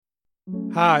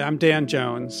Hi, I'm Dan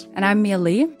Jones. And I'm Mia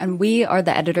Lee, and we are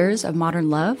the editors of Modern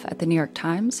Love at the New York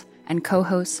Times and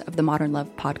co-hosts of the Modern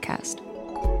Love podcast.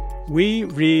 We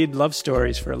read love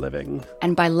stories for a living.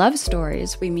 And by love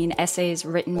stories, we mean essays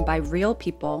written by real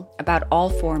people about all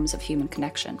forms of human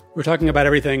connection. We're talking about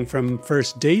everything from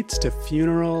first dates to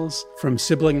funerals, from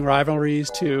sibling rivalries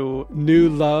to new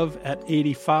love at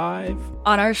 85.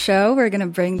 On our show, we're going to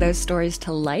bring those stories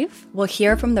to life. We'll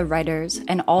hear from the writers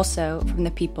and also from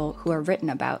the people who are written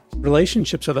about.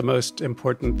 Relationships are the most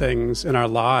important things in our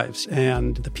lives,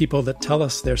 and the people that tell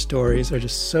us their stories are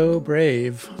just so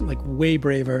brave, like way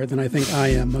braver than I think I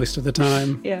am most of the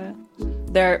time. Yeah.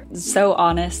 They're so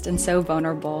honest and so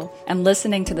vulnerable. And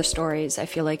listening to the stories, I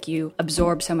feel like you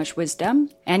absorb so much wisdom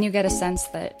and you get a sense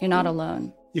that you're not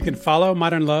alone. You can follow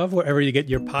Modern Love wherever you get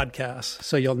your podcasts,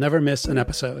 so you'll never miss an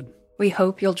episode. We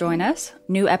hope you'll join us.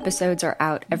 New episodes are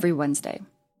out every Wednesday.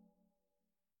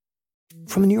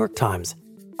 From the New York Times,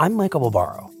 I'm Michael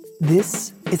Barbaro.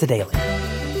 This is The Daily.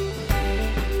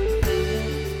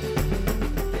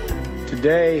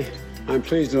 Today, I'm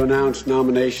pleased to announce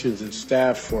nominations and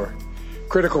staff for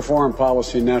critical foreign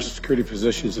policy and national security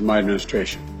positions in my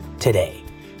administration. Today.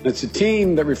 And it's a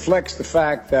team that reflects the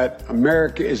fact that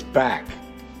America is back,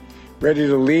 ready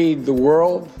to lead the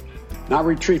world, not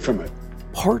retreat from it.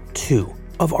 Part 2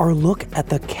 of our look at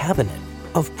the cabinet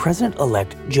of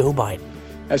President-elect Joe Biden.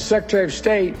 As Secretary of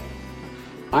State,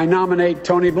 I nominate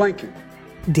Tony Blinken.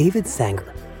 David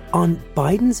Sanger on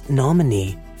Biden's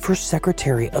nominee for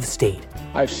Secretary of State.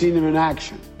 I've seen him in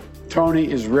action.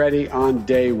 Tony is ready on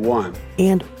day one.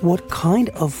 And what kind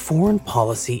of foreign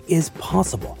policy is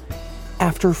possible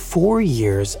after 4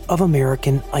 years of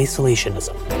American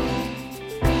isolationism?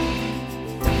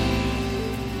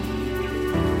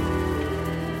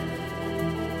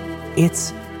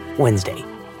 It's Wednesday,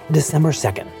 December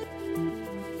 2nd.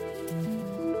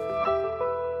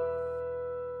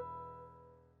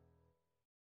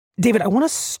 David, I want to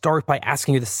start by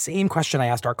asking you the same question I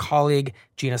asked our colleague,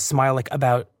 Gina Smilik,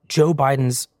 about Joe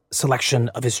Biden's selection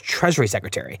of his Treasury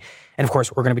Secretary. And of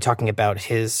course, we're going to be talking about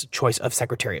his choice of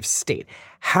Secretary of State.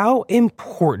 How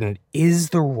important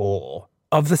is the role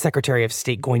of the Secretary of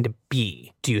State going to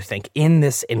be, do you think, in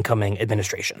this incoming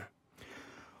administration?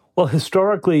 Well,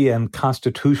 historically and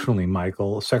constitutionally,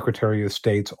 Michael, Secretary of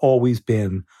State's always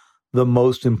been the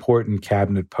most important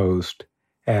cabinet post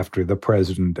after the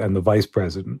president and the vice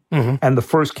president, and the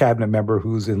first cabinet member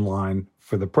who's in line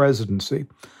for the presidency.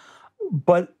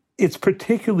 But it's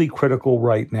particularly critical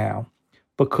right now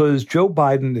because Joe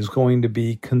Biden is going to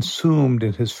be consumed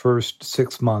in his first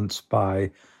 6 months by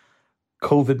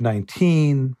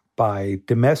COVID-19, by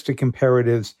domestic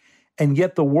imperatives, and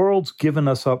yet the world's given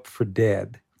us up for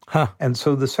dead. And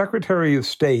so the Secretary of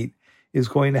State is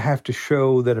going to have to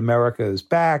show that America is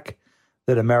back,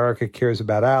 that America cares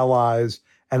about allies,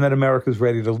 and that America is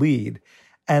ready to lead.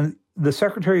 And the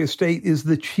Secretary of State is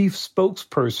the chief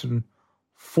spokesperson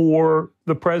for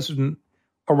the president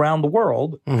around the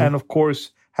world. And of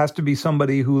course, has to be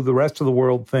somebody who the rest of the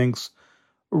world thinks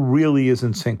really is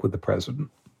in sync with the president.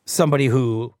 Somebody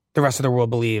who the rest of the world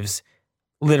believes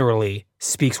literally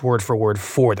speaks word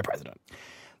for the president.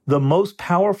 The most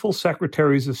powerful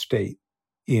secretaries of state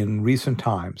in recent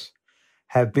times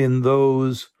have been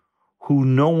those who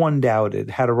no one doubted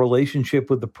had a relationship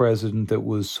with the president that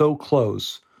was so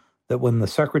close that when the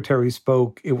secretary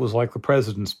spoke, it was like the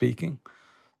president speaking.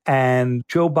 And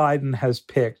Joe Biden has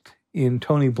picked in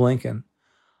Tony Blinken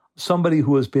somebody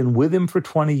who has been with him for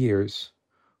 20 years,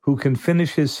 who can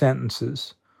finish his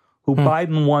sentences, who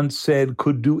Biden once said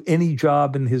could do any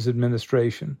job in his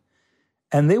administration.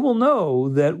 And they will know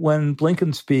that when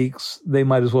Blinken speaks, they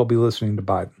might as well be listening to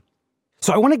Biden.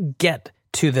 So I want to get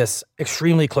to this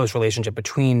extremely close relationship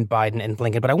between Biden and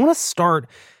Blinken, but I want to start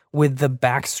with the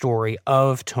backstory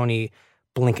of Tony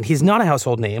Blinken. He's not a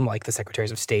household name like the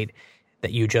secretaries of state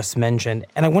that you just mentioned,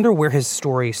 and I wonder where his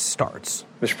story starts.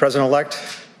 Mr. President-elect,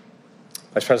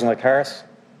 Vice President-elect Harris,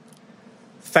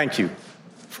 thank you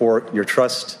for your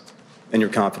trust and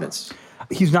your confidence.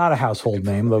 He's not a household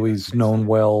name, though he's known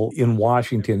well in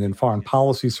Washington in foreign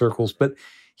policy circles, but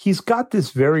he's got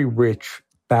this very rich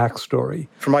backstory.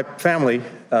 For my family,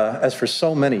 as for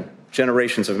so many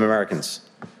generations of Americans,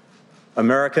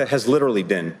 America has literally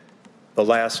been the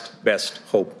last best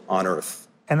hope on earth.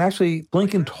 And actually,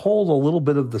 Blinken told a little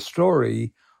bit of the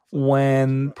story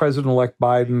when President-elect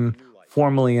Biden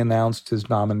formally announced his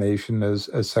nomination as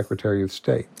Secretary of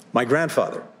State. My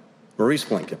grandfather, Maurice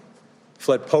Blinken,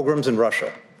 fled pogroms in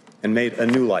Russia and made a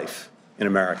new life in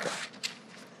America.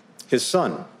 His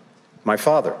son, my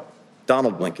father,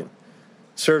 Donald Blinken,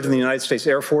 served in the United States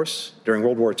Air Force during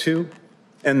World War II,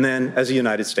 and then as a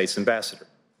United States ambassador.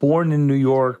 Born in New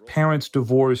York, parents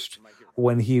divorced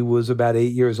when he was about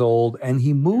 8 years old, and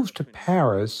he moves to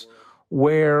Paris,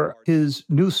 where his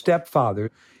new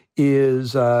stepfather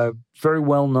is a very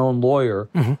well-known lawyer.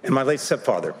 And my late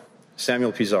stepfather,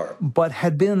 Samuel Pizarro. But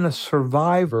had been a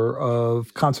survivor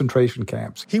of concentration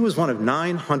camps. He was one of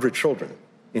 900 children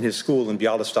in his school in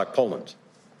Białystok, Poland,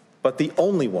 but the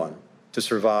only one to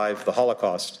survive the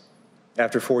Holocaust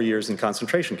after 4 years in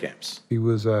concentration camps. He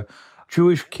was a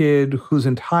Jewish kid whose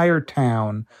entire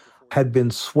town had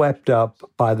been swept up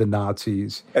by the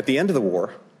Nazis. At the end of the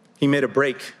war, he made a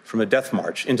break from a death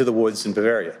march into the woods in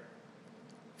Bavaria.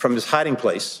 From his hiding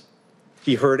place,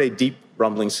 he heard a deep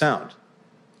rumbling sound.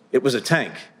 It was a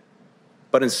tank,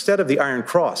 but instead of the Iron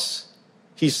Cross,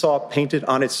 he saw painted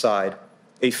on its side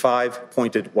a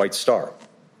 5-pointed white star.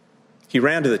 He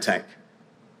ran to the tank.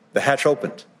 The hatch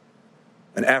opened.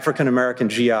 An African-American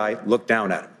GI looked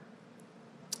down at him.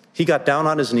 He got down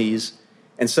on his knees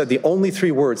and said the only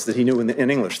 3 words that he knew in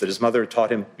English that his mother had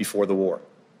taught him before the war.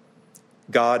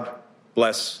 God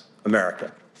bless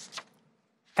America.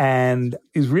 And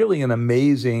is really an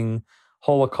amazing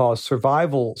Holocaust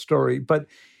survival story. But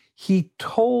he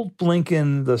told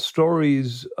Blinken the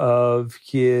stories of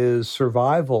his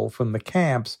survival from the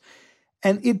camps,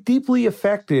 and it deeply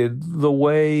affected the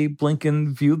way Blinken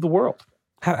viewed the world.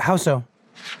 How so?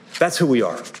 That's who we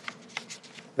are.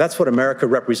 That's what America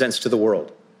represents to the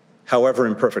world, however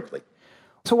imperfectly.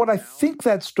 So what I think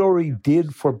that story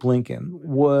did for Blinken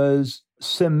was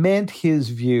cement his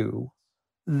view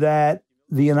that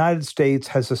the United States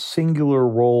has a singular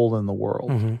role in the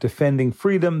world, defending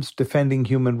freedoms, defending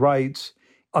human rights,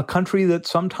 a country that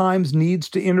sometimes needs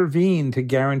to intervene to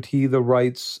guarantee the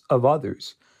rights of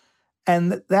others.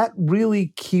 And that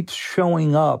really keeps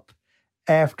showing up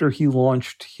after he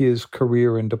launched his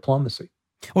career in diplomacy.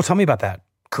 Well, tell me about that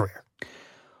career.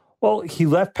 Well, he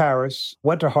left Paris,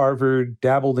 went to Harvard,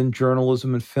 dabbled in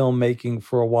journalism and filmmaking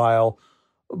for a while,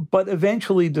 but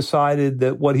eventually decided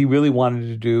that what he really wanted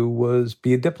to do was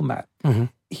be a diplomat.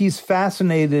 He's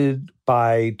fascinated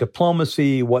by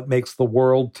diplomacy, what makes the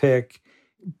world tick,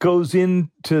 goes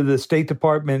into the State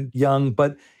Department young,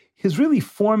 but his really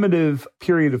formative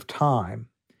period of time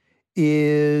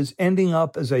is ending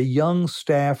up as a young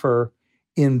staffer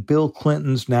in Bill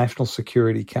Clinton's National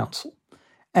Security Council.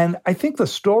 And I think the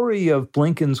story of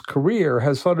Blinken's career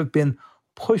has sort of been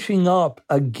pushing up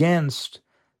against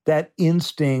that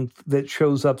instinct that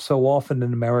shows up so often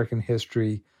in American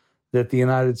history that the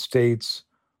United States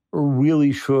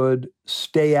really should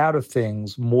stay out of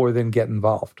things more than get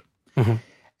involved. And,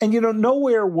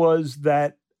 nowhere was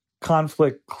that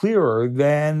conflict clearer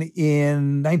than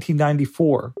in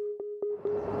 1994.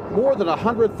 More than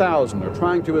 100,000 are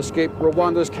trying to escape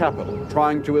Rwanda's capital,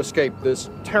 trying to escape this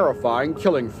terrifying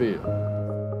killing field.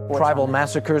 Tribal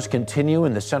massacres continue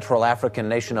in the Central African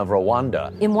nation of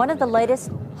Rwanda. In one of the latest,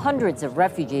 hundreds of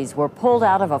refugees were pulled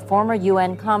out of a former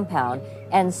UN compound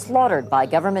and slaughtered by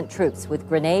government troops with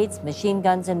grenades, machine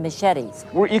guns, and machetes.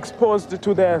 We're exposed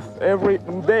to death every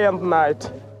day and night.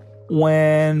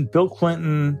 When Bill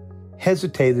Clinton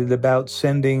hesitated about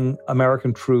sending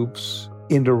American troops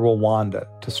into Rwanda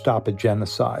to stop a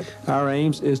genocide. Our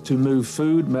aim is to move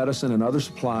food, medicine, and other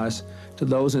supplies to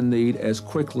those in need as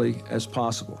quickly as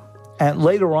possible. And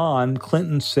later on,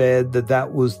 Clinton said that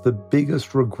that was the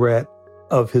biggest regret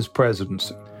of his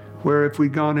presidency. Where if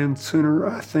we'd gone in sooner,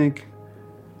 I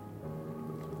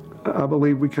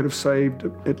believe we could have saved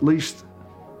at least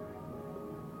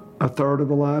a third of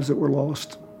the lives that were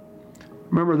lost.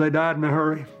 Remember, they died in a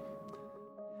hurry.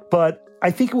 But I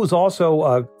think it was also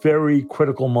a very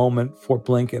critical moment for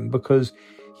Blinken because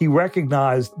he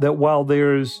recognized that while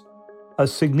there's a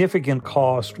significant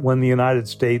cost when the United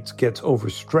States gets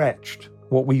overstretched,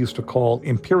 what we used to call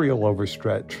imperial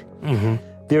overstretch,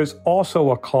 there's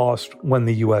also a cost when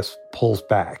the U.S. pulls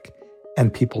back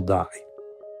and people die.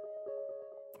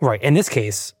 Right. In this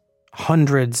case,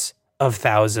 hundreds of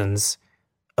thousands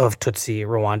of Tutsi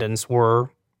Rwandans were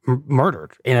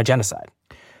murdered in a genocide.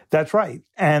 That's right.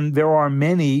 And there are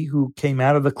many who came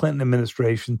out of the Clinton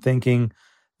administration thinking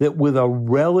that with a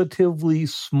relatively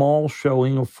small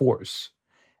showing of force,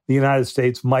 the United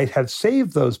States might have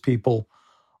saved those people,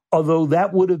 although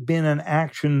that would have been an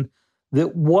action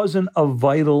that wasn't a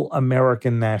vital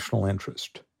American national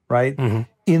interest, right?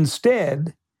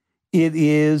 Instead, it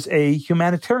is a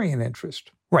humanitarian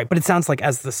interest. Right. But it sounds like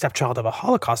as the stepchild of a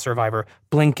Holocaust survivor,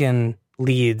 Blinken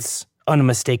leads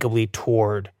unmistakably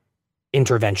toward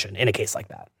intervention in a case like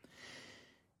that.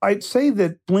 I'd say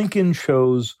that Blinken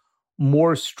shows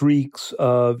more streaks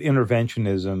of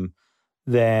interventionism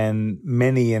than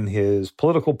many in his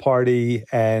political party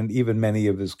and even many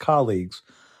of his colleagues.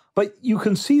 But you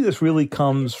can see this really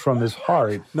comes from his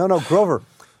heart. No, Grover,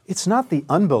 it's not the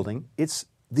unbuilding, it's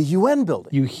the UN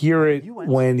building. You hear it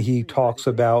when he talks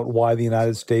about why the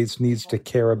United States needs to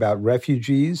care about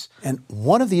refugees. And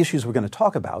one of the issues we're going to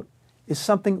talk about is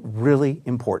something really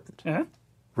important.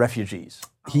 Refugees.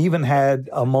 He even had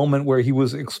a moment where he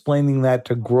was explaining that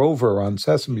to Grover on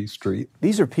Sesame Street.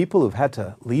 These are people who've had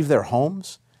to leave their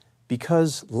homes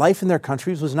because life in their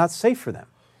countries was not safe for them.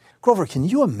 Grover, can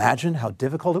you imagine how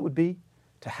difficult it would be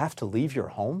to have to leave your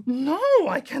home? No,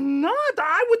 I cannot.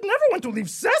 I would never want to leave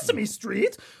Sesame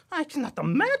Street. I cannot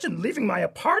imagine leaving my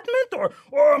apartment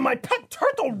or my pet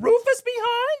turtle Rufus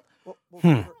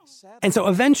behind. And so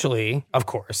eventually, of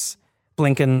course,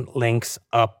 Blinken links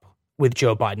up with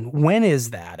Joe Biden. When is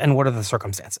that, and what are the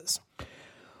circumstances?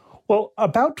 Well,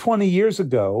 about 20 years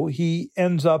ago, he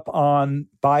ends up on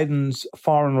Biden's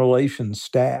foreign relations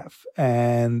staff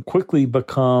and quickly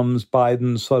becomes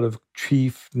Biden's sort of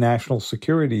chief national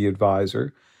security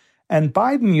advisor. And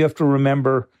Biden, you have to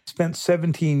remember, spent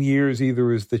 17 years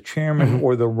either as the chairman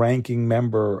or the ranking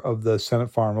member of the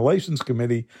Senate Foreign Relations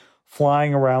Committee,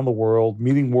 flying around the world,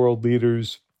 meeting world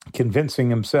leaders, convincing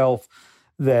himself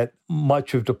that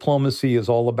much of diplomacy is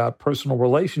all about personal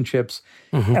relationships.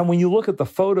 And when you look at the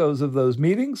photos of those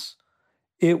meetings,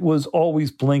 it was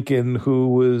always Blinken who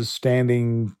was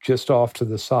standing just off to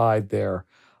the side there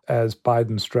as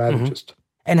Biden's strategist.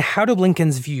 And how do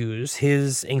Blinken's views,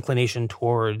 his inclination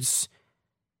towards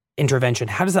intervention,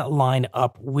 how does that line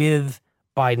up with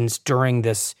Biden's during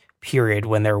this period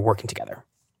when they're working together?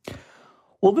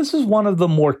 Well, this is one of the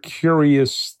more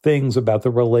curious things about the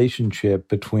relationship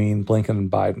between Blinken and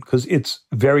Biden, because it's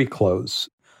very close.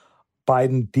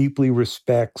 Biden deeply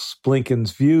respects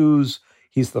Blinken's views.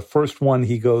 He's the first one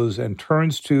he goes and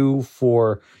turns to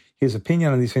for his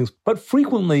opinion on these things. But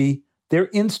frequently, their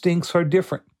instincts are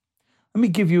different. Let me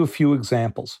give you a few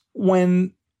examples.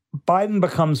 When Biden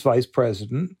becomes vice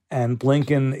president and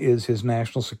Blinken is his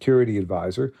national security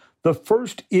advisor, the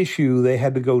first issue they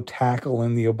had to go tackle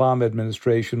in the Obama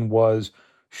administration was,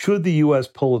 should the U.S.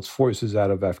 pull its forces out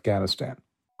of Afghanistan?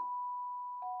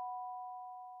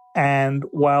 And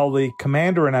while the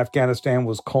commander in Afghanistan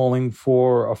was calling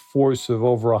for a force of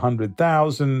over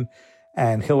 100,000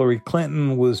 and Hillary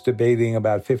Clinton was debating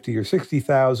about 50 or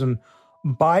 60,000,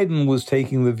 Biden was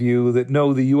taking the view that,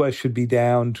 no, the U.S. should be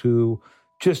down to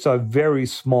just a very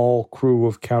small crew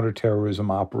of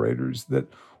counterterrorism operators, that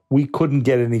we couldn't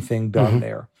get anything done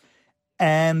there.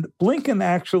 And Blinken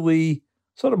actually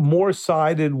sort of more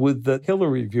sided with the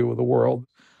Hillary view of the world.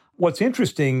 What's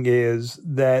interesting is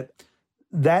that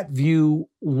view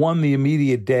won the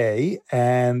immediate day,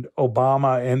 and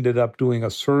Obama ended up doing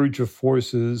a surge of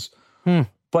forces.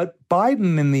 But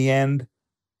Biden, in the end,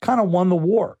 kind of won the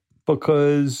war,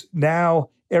 because now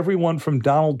everyone from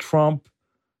Donald Trump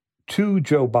to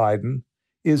Joe Biden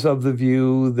is of the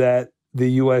view that the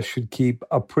U.S. should keep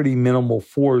a pretty minimal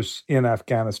force in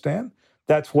Afghanistan.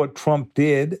 That's what Trump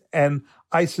did, and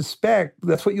I suspect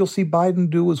that's what you'll see Biden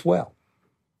do as well.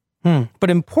 But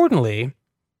importantly,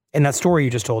 in that story you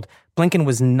just told, Blinken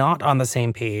was not on the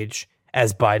same page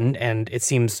as Biden, and it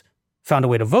seems found a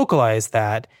way to vocalize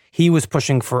that he was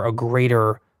pushing for a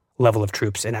greater level of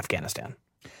troops in Afghanistan.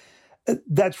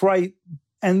 That's right.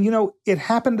 And, it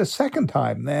happened a second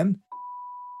time then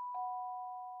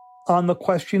on the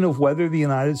question of whether the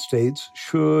United States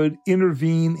should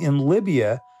intervene in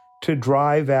Libya to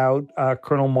drive out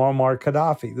Colonel Muammar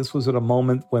Gaddafi. This was at a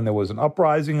moment when there was an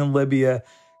uprising in Libya.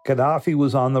 Gaddafi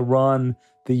was on the run.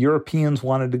 The Europeans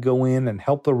wanted to go in and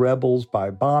help the rebels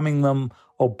by bombing them.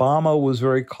 Obama was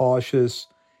very cautious.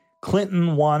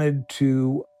 Clinton wanted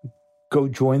to go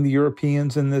join the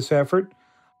Europeans in this effort.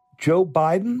 Joe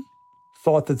Biden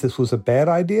thought that this was a bad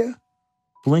idea.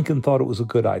 Blinken thought it was a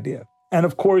good idea. And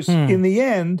of course, in the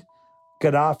end,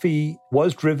 Gaddafi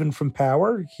was driven from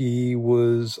power. He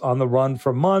was on the run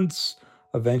for months.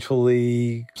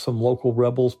 Eventually, some local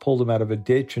rebels pulled him out of a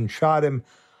ditch and shot him.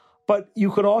 But you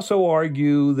could also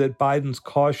argue that Biden's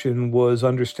caution was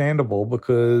understandable,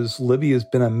 because Libya's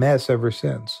been a mess ever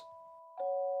since.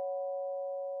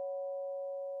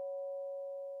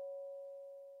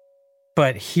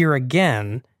 But here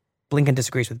again, Blinken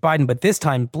disagrees with Biden, but this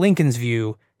time Blinken's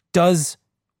view does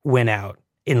win out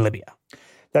in Libya.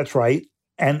 That's right.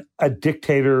 And a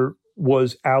dictator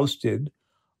was ousted,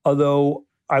 although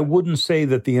I wouldn't say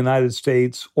that the United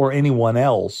States or anyone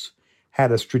else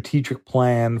had a strategic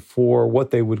plan for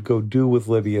what they would go do with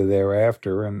Libya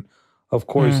thereafter. And of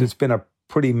course, it's been a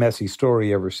pretty messy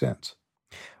story ever since.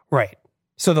 Right.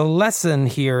 So the lesson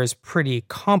here is pretty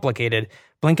complicated,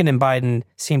 Blinken and Biden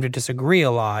seem to disagree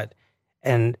a lot,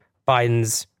 and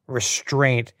Biden's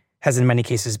restraint has in many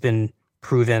cases been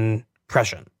proven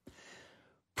prescient.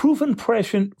 Proven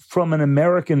prescient from an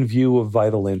American view of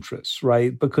vital interests,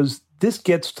 right? Because this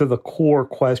gets to the core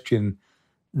question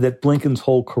that Blinken's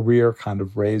whole career kind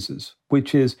of raises,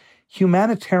 which is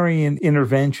humanitarian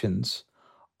interventions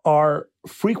are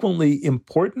frequently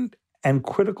important and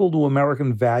critical to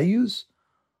American values,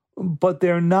 but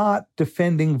they're not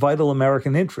defending vital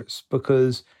American interests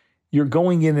because you're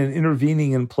going in and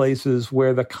intervening in places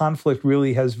where the conflict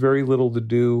really has very little to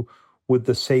do with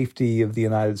the safety of the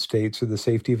United States or the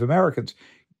safety of Americans.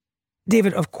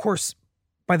 David, of course,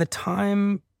 by the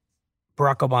time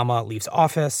Barack Obama leaves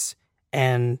office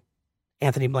and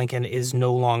Antony Blinken is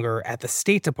no longer at the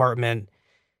State Department,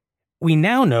 we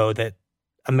now know that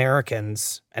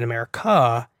Americans and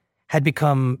America had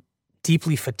become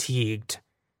deeply fatigued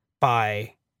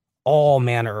by all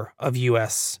manner of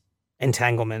U.S.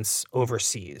 entanglements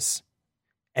overseas.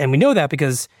 And we know that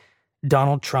because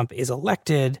Donald Trump is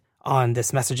elected on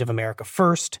this message of America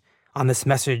first, on this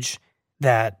message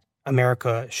that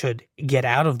America should get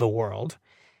out of the world.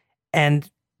 And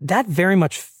that very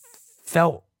much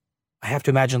felt, I have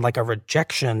to imagine, like a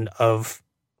rejection of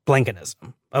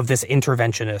Blinkenism, of this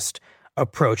interventionist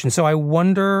approach. And so I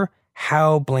wonder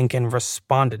how Blinken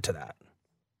responded to that.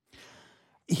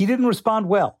 He didn't respond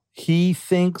well. He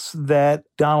thinks that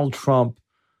Donald Trump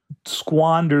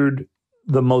squandered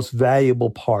the most valuable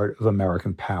part of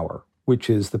American power, which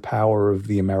is the power of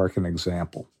the American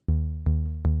example.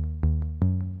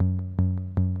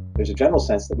 There's a general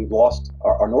sense that we've lost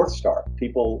our North Star.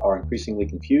 People are increasingly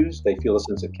confused. They feel a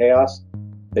sense of chaos.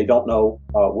 They don't know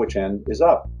which end is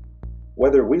up.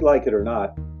 Whether we like it or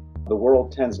not, the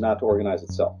world tends not to organize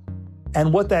itself.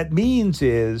 And what that means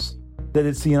is that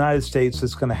it's the United States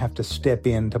that's going to have to step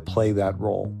in to play that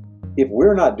role. If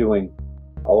we're not doing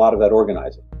a lot of that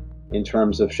organizing in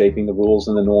terms of shaping the rules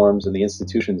and the norms and the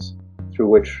institutions through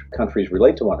which countries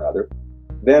relate to one another,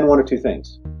 then one of two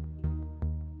things.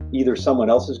 Either someone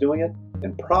else is doing it,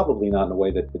 and probably not in a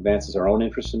way that advances our own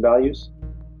interests and values,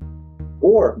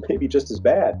 or maybe just as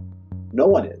bad, no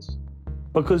one is.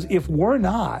 Because if we're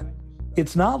not,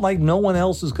 it's not like no one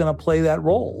else is going to play that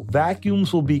role.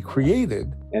 Vacuums will be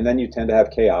created. And then you tend to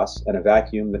have chaos and a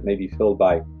vacuum that may be filled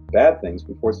by bad things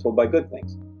before it's filled by good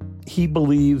things. He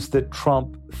believes that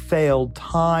Trump failed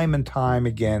time and time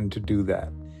again to do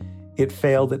that. It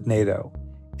failed at NATO.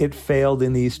 It failed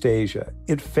in East Asia.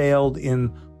 It failed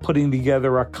in putting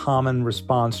together a common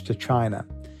response to China.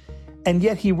 And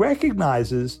yet he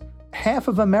recognizes half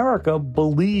of America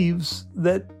believes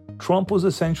that Trump was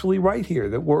essentially right here,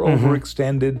 that we're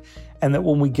overextended, and that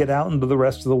when we get out into the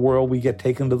rest of the world, we get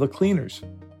taken to the cleaners.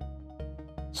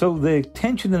 So the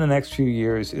tension in the next few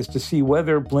years is to see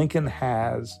whether Blinken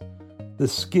has the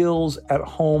skills at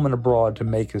home and abroad to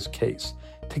make his case,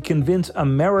 to convince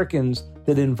Americans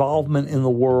that involvement in the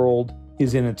world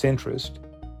is in its interest,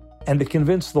 and to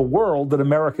convince the world that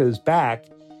America is back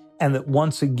and that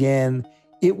once again,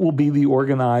 it will be the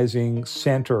organizing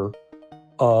center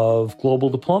of global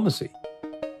diplomacy.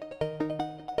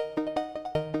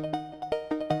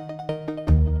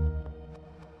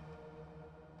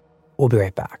 We'll be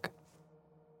right back.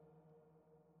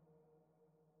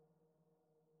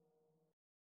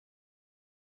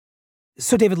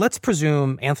 So, David, let's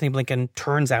presume Antony Blinken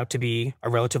turns out to be a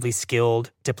relatively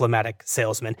skilled diplomatic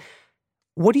salesman.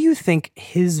 What do you think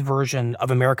his version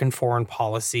of American foreign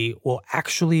policy will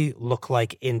actually look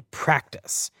like in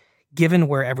practice, given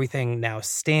where everything now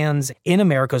stands in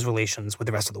America's relations with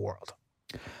the rest of the world?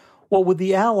 Well, with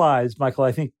the allies, Michael,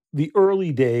 I think the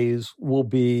early days will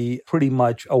be pretty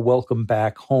much a welcome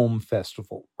back home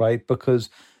festival, right? Because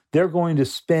they're going to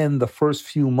spend the first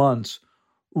few months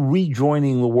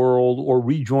rejoining the world or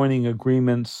rejoining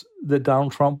agreements that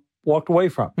Donald Trump walked away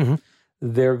from.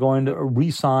 They're going to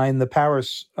re-sign the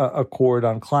Paris Accord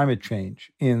on climate change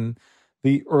in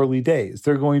the early days.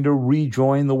 They're going to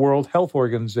rejoin the World Health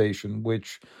Organization,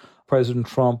 which President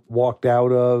Trump walked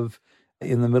out of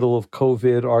in the middle of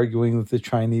COVID, arguing that the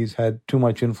Chinese had too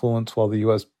much influence while the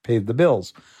U.S. paid the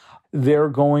bills. They're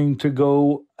going to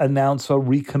go announce a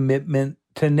recommitment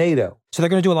to NATO. So they're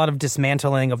going to do a lot of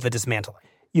dismantling of the dismantling.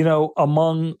 You know,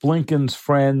 among Blinken's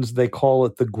friends, they call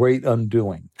it the great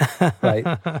undoing, right?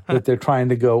 That they're trying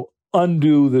to go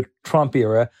undo the Trump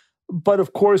era. But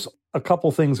of course, a couple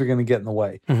things are going to get in the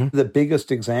way. The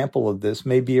biggest example of this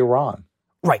may be Iran.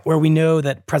 Right, where we know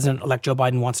that President-elect Joe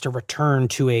Biden wants to return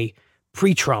to a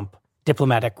pre-Trump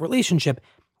diplomatic relationship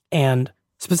and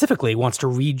specifically wants to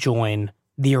rejoin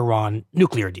the Iran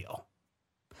nuclear deal.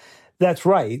 That's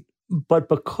right. But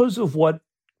because of what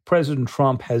President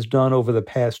Trump has done over the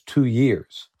past 2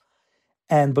 years,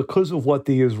 and because of what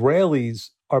the Israelis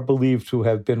are believed to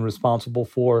have been responsible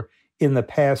for in the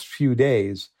past few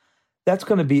days, that's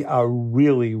going to be a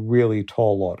really, really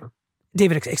tall order.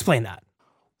 David, explain that.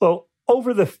 Well,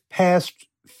 over the past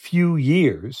few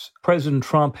years, President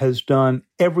Trump has done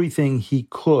everything he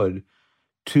could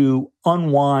to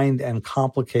unwind and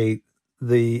complicate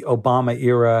the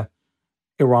Obama-era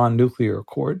Iran nuclear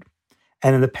accord.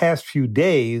 And in the past few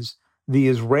days, the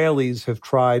Israelis have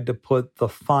tried to put the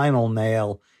final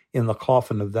nail in the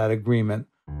coffin of that agreement.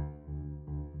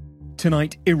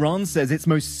 Tonight, Iran says its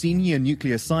most senior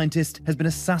nuclear scientist has been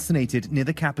assassinated near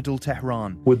the capital,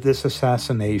 Tehran. With this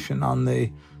assassination on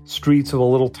the streets of a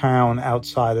little town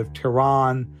outside of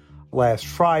Tehran last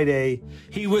Friday.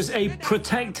 He was a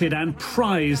protected and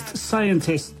prized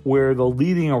scientist. Where the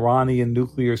leading Iranian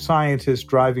nuclear scientist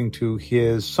driving to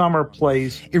his summer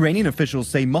place. Iranian officials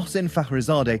say Mohsen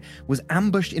Fakhrizadeh was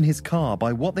ambushed in his car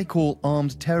by what they call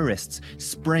armed terrorists,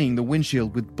 spraying the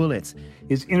windshield with bullets.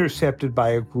 Is intercepted by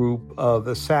a group of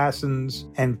assassins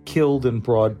and killed in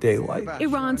broad daylight.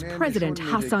 Iran's President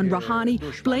Hassan Rouhani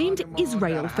blamed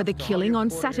Israel for the killing on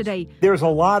Saturday. There's a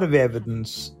lot of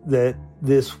evidence that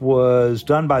this was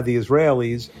done by the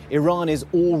Israelis. Iran is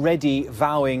already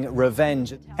vowing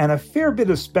revenge. And a fair bit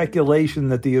of speculation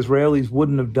that the Israelis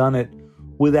wouldn't have done it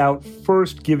without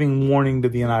first giving warning to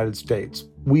the United States.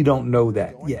 We don't know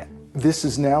that yet. This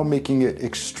is now making it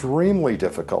extremely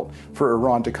difficult for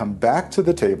Iran to come back to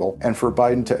the table and for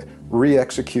Biden to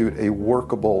re-execute a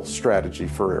workable strategy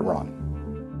for Iran.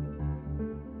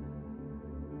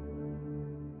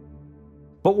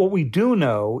 But what we do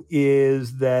know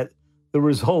is that the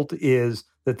result is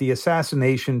that the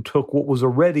assassination took what was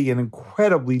already an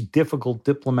incredibly difficult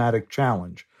diplomatic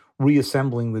challenge,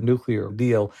 reassembling the nuclear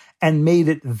deal, and made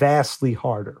it vastly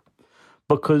harder.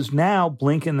 Because now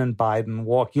Blinken and Biden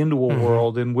walk into a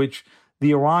world in which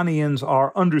the Iranians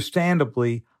are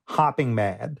understandably hopping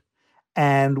mad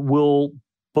and will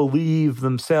believe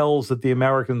themselves that the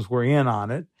Americans were in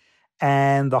on it.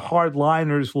 And the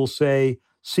hardliners will say,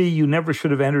 see, you never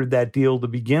should have entered that deal to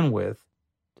begin with.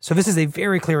 So this is a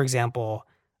very clear example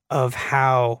of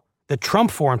how the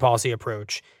Trump foreign policy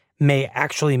approach may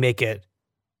actually make it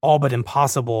all but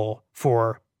impossible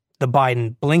for the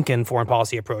Biden-Blinken foreign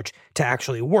policy approach to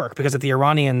actually work. Because if the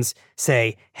Iranians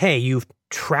say, hey, you've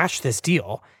trashed this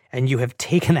deal and you have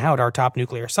taken out our top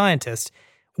nuclear scientist,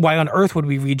 why on earth would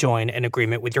we rejoin an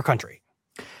agreement with your country?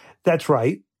 That's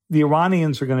right. The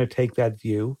Iranians are going to take that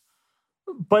view.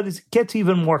 But it gets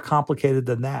even more complicated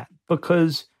than that.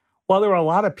 Because while there are a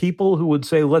lot of people who would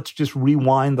say, let's just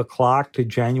rewind the clock to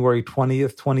January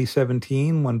 20th,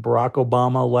 2017, when Barack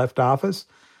Obama left office,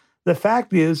 the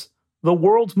fact is, the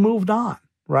world's moved on,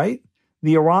 right?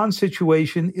 The Iran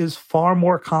situation is far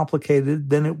more complicated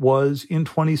than it was in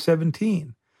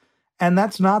 2017. And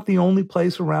that's not the only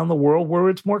place around the world where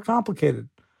it's more complicated.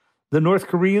 The North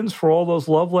Koreans, for all those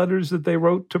love letters that they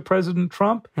wrote to President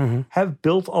Trump, have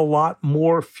built a lot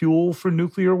more fuel for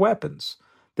nuclear weapons.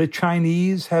 The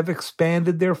Chinese have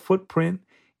expanded their footprint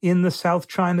in the South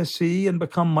China Sea and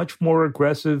become much more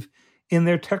aggressive in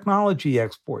their technology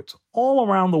exports. All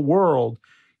around the world,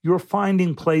 you're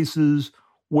finding places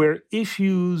where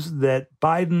issues that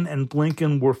Biden and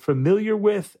Blinken were familiar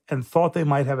with and thought they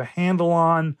might have a handle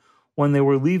on when they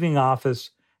were leaving office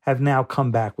have now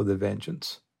come back with a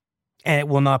vengeance. And it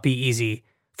will not be easy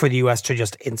for the U.S. to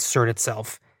just insert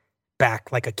itself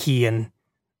back like a key in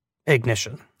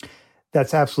ignition.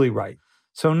 That's absolutely right.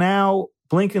 So now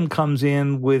Blinken comes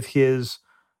in with his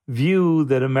view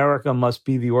that America must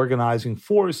be the organizing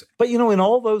force. But, you know, in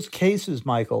all those cases,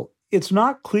 Michael, it's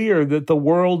not clear that the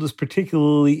world is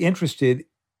particularly interested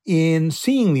in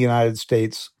seeing the United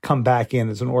States come back in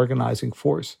as an organizing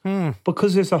force.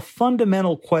 Because there's a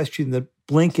fundamental question that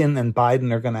Blinken and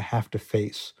Biden are going to have to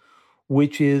face,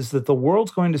 which is that the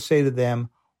world's going to say to them,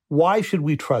 why should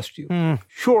we trust you?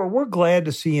 Sure, we're glad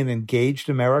to see an engaged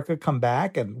America come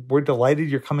back, and we're delighted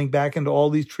you're coming back into all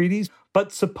these treaties.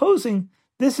 But supposing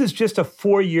this is just a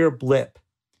 4-year blip,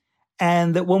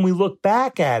 and that when we look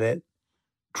back at it,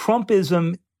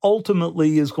 Trumpism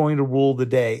ultimately is going to rule the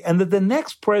day, and that the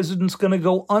next president's going to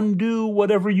go undo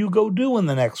whatever you go do in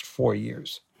the next 4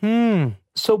 years.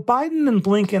 So Biden and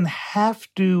Blinken have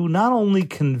to not only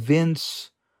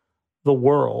convince the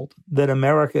world that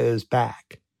America is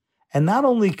back, and not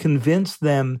only convince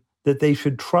them that they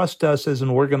should trust us as an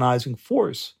organizing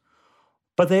force,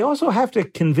 but they also have to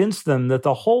convince them that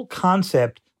the whole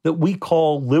concept that we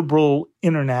call liberal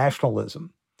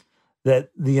internationalism, that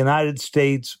the United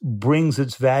States brings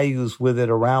its values with it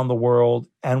around the world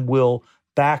and will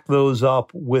back those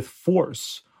up with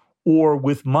force or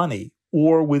with money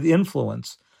or with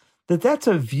influence, that's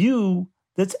a view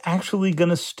that's actually going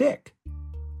to stick.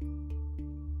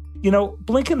 You know,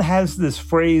 Blinken has this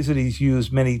phrase that he's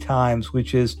used many times,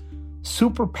 which is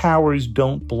superpowers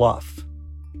don't bluff.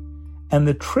 And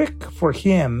the trick for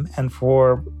him and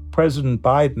for President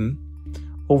Biden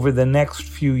over the next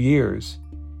few years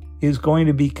is going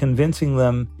to be convincing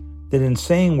them that in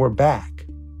saying we're back,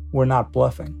 we're not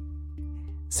bluffing.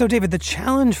 So, David, the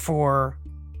challenge for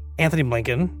Antony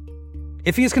Blinken,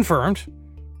 if he is confirmed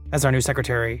as our new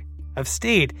Secretary of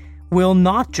State, will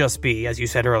not just be, as you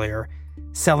said earlier,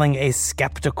 selling a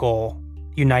skeptical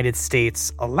United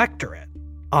States electorate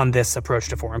on this approach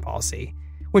to foreign policy,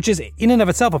 which is in and of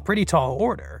itself a pretty tall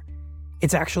order.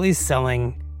 It's actually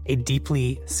selling a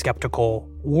deeply skeptical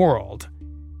world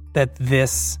that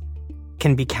this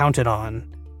can be counted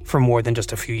on for more than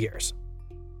just a few years.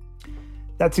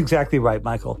 That's exactly right,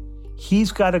 Michael.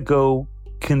 He's got to go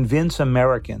convince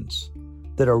Americans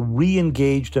that a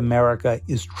re-engaged America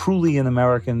is truly in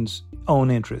Americans'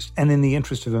 own interest and in the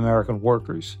interest of American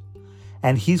workers.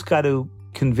 And he's got to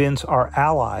convince our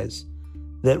allies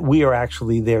that we are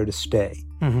actually there to stay,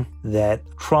 that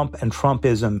Trump and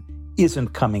Trumpism isn't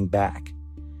coming back.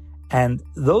 And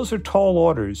those are tall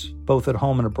orders, both at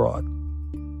home and abroad.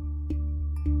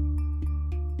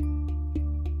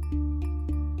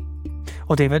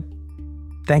 Well, David,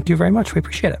 thank you very much. We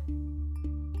appreciate it.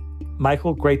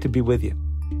 Michael, great to be with you.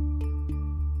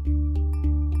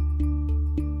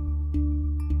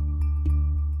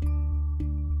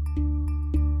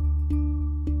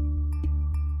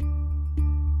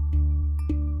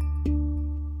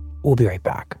 We'll be right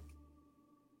back.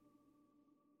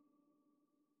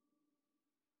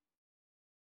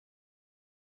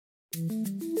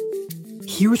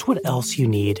 Here's what else you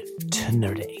need to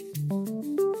know today.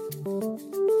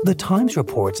 The Times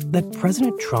reports that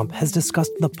President Trump has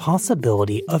discussed the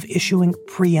possibility of issuing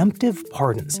preemptive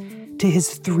pardons to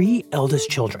his 3 eldest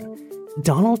children,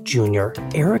 Donald Jr.,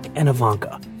 Eric, and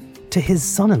Ivanka, to his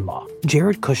son-in-law,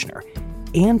 Jared Kushner,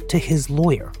 and to his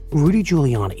lawyer, Rudy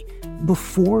Giuliani,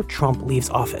 before Trump leaves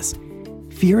office,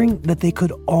 fearing that they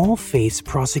could all face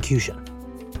prosecution.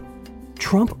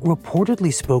 Trump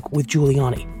reportedly spoke with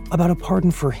Giuliani about a pardon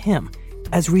for him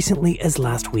as recently as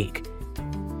last week.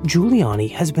 Giuliani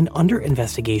has been under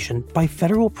investigation by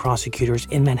federal prosecutors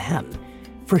in Manhattan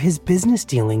for his business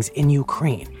dealings in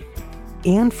Ukraine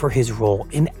and for his role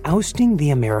in ousting the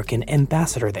American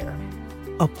ambassador there,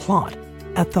 a plot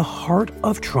at the heart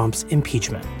of Trump's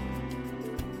impeachment.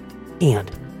 And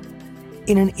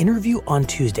in an interview on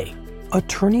Tuesday,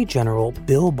 Attorney General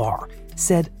Bill Barr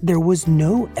said there was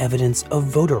no evidence of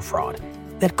voter fraud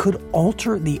that could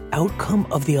alter the outcome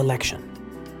of the election,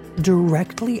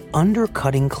 directly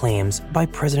undercutting claims by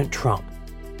President Trump.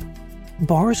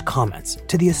 Barr's comments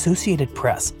to the Associated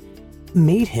Press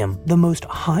made him the most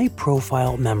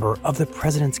high-profile member of the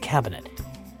president's cabinet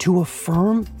to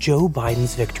affirm Joe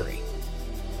Biden's victory.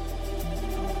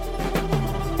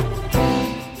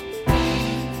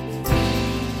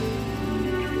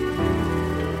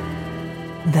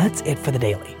 That's it for the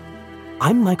Daily.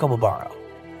 I'm Michael Barbaro.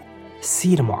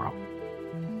 See you tomorrow.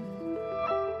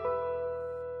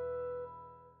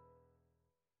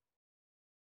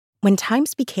 When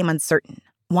times became uncertain,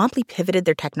 Womply pivoted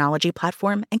their technology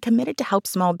platform and committed to help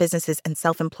small businesses and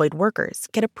self-employed workers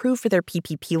get approved for their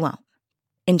PPP loan.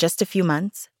 In just a few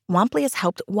months, Womply has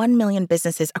helped 1 million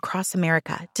businesses across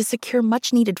America to secure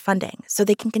much-needed funding so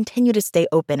they can continue to stay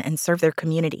open and serve their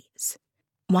communities.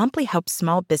 Womply helps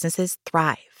small businesses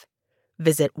thrive.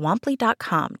 Visit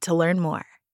Womply.com to learn more.